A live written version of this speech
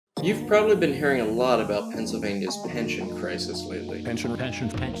You've probably been hearing a lot about Pennsylvania's pension crisis lately.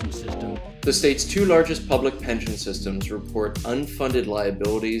 Pension system. The state's two largest public pension systems report unfunded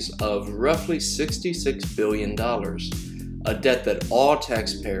liabilities of roughly $66 billion, a debt that all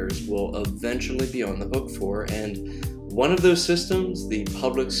taxpayers will eventually be on the hook for, and one of those systems, the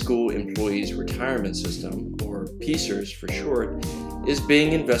Public School Employees Retirement System, or PSERS for short, is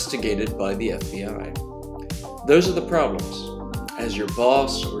being investigated by the FBI. Those are the problems. As your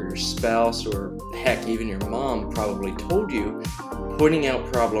boss or your spouse or heck, even your mom probably told you, pointing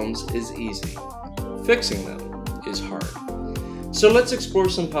out problems is easy. Fixing them is hard. So let's explore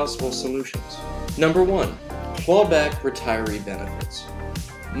some possible solutions. Number 1, claw back retiree benefits.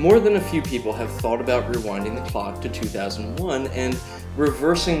 More than a few people have thought about rewinding the clock to 2001 and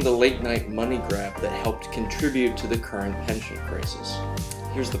reversing the late-night money grab that helped contribute to the current pension crisis.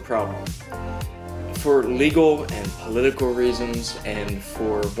 Here's the problem. For legal and political reasons, and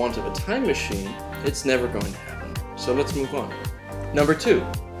for want of a time machine, it's never going to happen. So let's move on. Number 2,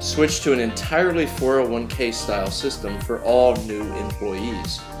 switch to an entirely 401k style system for all new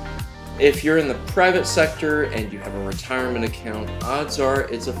employees. If you're in the private sector and you have a retirement account, odds are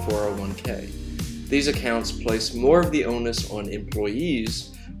it's a 401k. These accounts place more of the onus on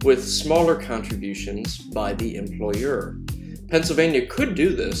employees with smaller contributions by the employer. Pennsylvania could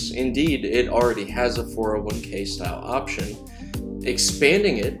do this. Indeed, it already has a 401k style option.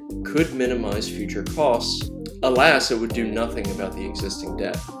 Expanding it could minimize future costs. Alas, it would do nothing about the existing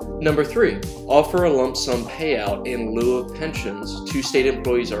debt. Number 3, offer a lump sum payout in lieu of pensions to state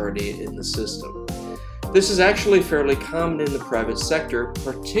employees already in the system. This is actually fairly common in the private sector,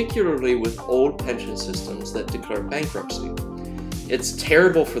 particularly with old pension systems that declare bankruptcy. It's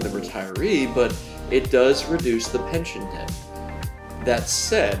terrible for the retiree, but it does reduce the pension debt. That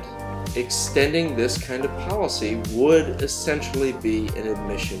said, extending this kind of policy would essentially be an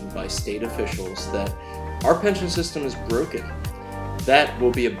admission by state officials that our pension system is broken. That will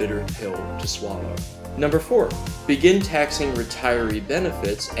be a bitter pill to swallow. Number 4, begin taxing retiree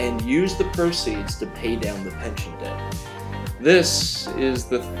benefits and use the proceeds to pay down the pension debt. This is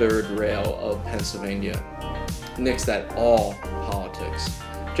the third rail of Pennsylvania. Nix that all politics.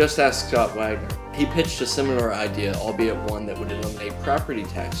 Just ask Scott Wagner. He pitched a similar idea, albeit one that would eliminate property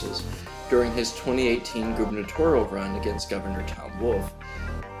taxes, during his 2018 gubernatorial run against Governor Tom Wolf.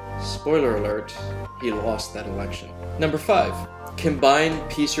 Spoiler alert, he lost that election. Number 5, combine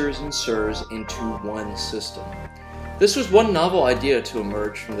PSERS and SERS into one system. This was one novel idea to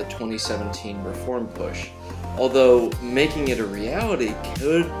emerge from the 2017 reform push, although making it a reality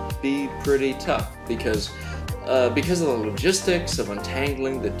could be pretty tough because of the logistics of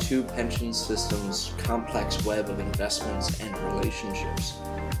untangling the two pension systems' complex web of investments and relationships.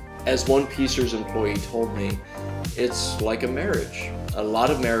 As one PSERS employee told me, it's like a marriage. A lot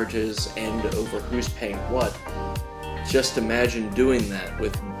of marriages end over who's paying what. Just imagine doing that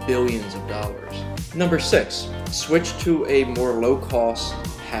with billions of dollars. Number 6, switch to a more low-cost,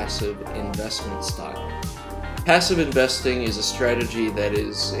 passive investment style. Passive investing is a strategy that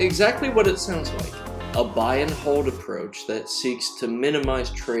is exactly what it sounds like. A buy and hold approach that seeks to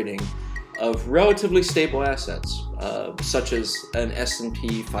minimize trading of relatively stable assets, such as an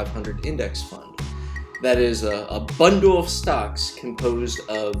S&P 500 index fund. That is a bundle of stocks composed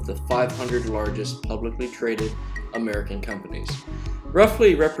of the 500 largest publicly traded American companies,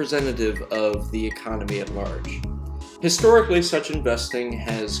 roughly representative of the economy at large. Historically, such investing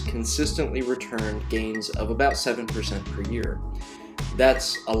has consistently returned gains of about 7% per year.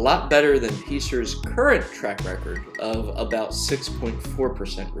 That's a lot better than PSER's current track record of about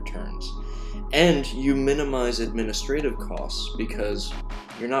 6.4% returns. And you minimize administrative costs because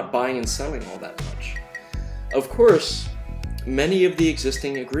you're not buying and selling all that much. Of course, many of the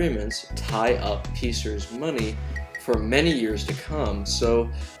existing agreements tie up PSER's money for many years to come, so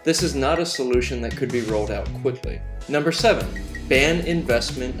this is not a solution that could be rolled out quickly. Number 7, ban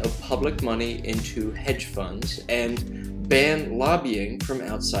investment of public money into hedge funds and ban lobbying from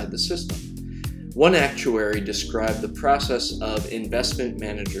outside the system. One actuary described the process of investment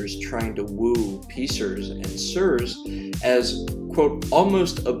managers trying to woo PSERS and SERS as, quote,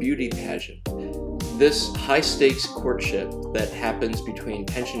 almost a beauty pageant. This high-stakes courtship that happens between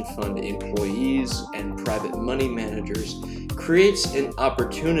pension fund employees and private money managers creates an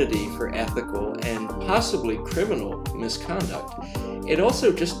opportunity for ethical and possibly criminal misconduct. It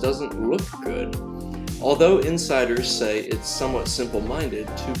also just doesn't look good. Although insiders say it's somewhat simple-minded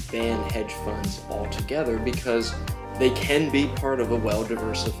to ban hedge funds altogether because They can be part of a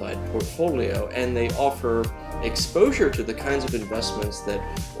well-diversified portfolio, and they offer exposure to the kinds of investments that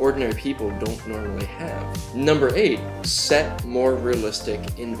ordinary people don't normally have. Number 8, set more realistic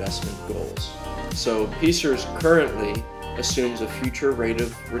investment goals. So PSERS currently assumes a future rate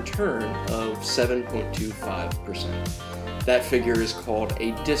of return of 7.25%. That figure is called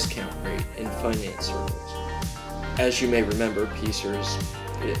a discount rate in finance circles. As you may remember, PSERS,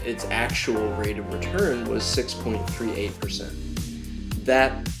 its actual rate of return was 6.38%.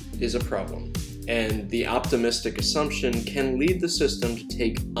 That is a problem, and the optimistic assumption can lead the system to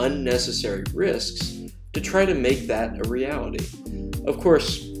take unnecessary risks to try to make that a reality. Of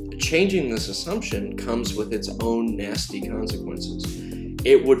course, changing this assumption comes with its own nasty consequences.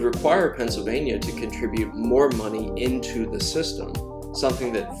 It would require Pennsylvania to contribute more money into the system,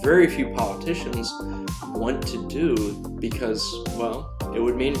 something that very few politicians want to do because, well, it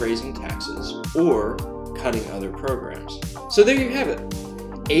would mean raising taxes or cutting other programs. So there you have it,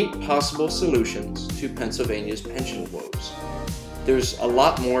 8 possible solutions to Pennsylvania's pension woes. There's a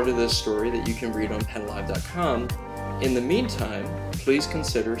lot more to this story that you can read on PennLive.com. In the meantime, please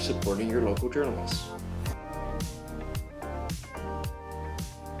consider supporting your local journalists.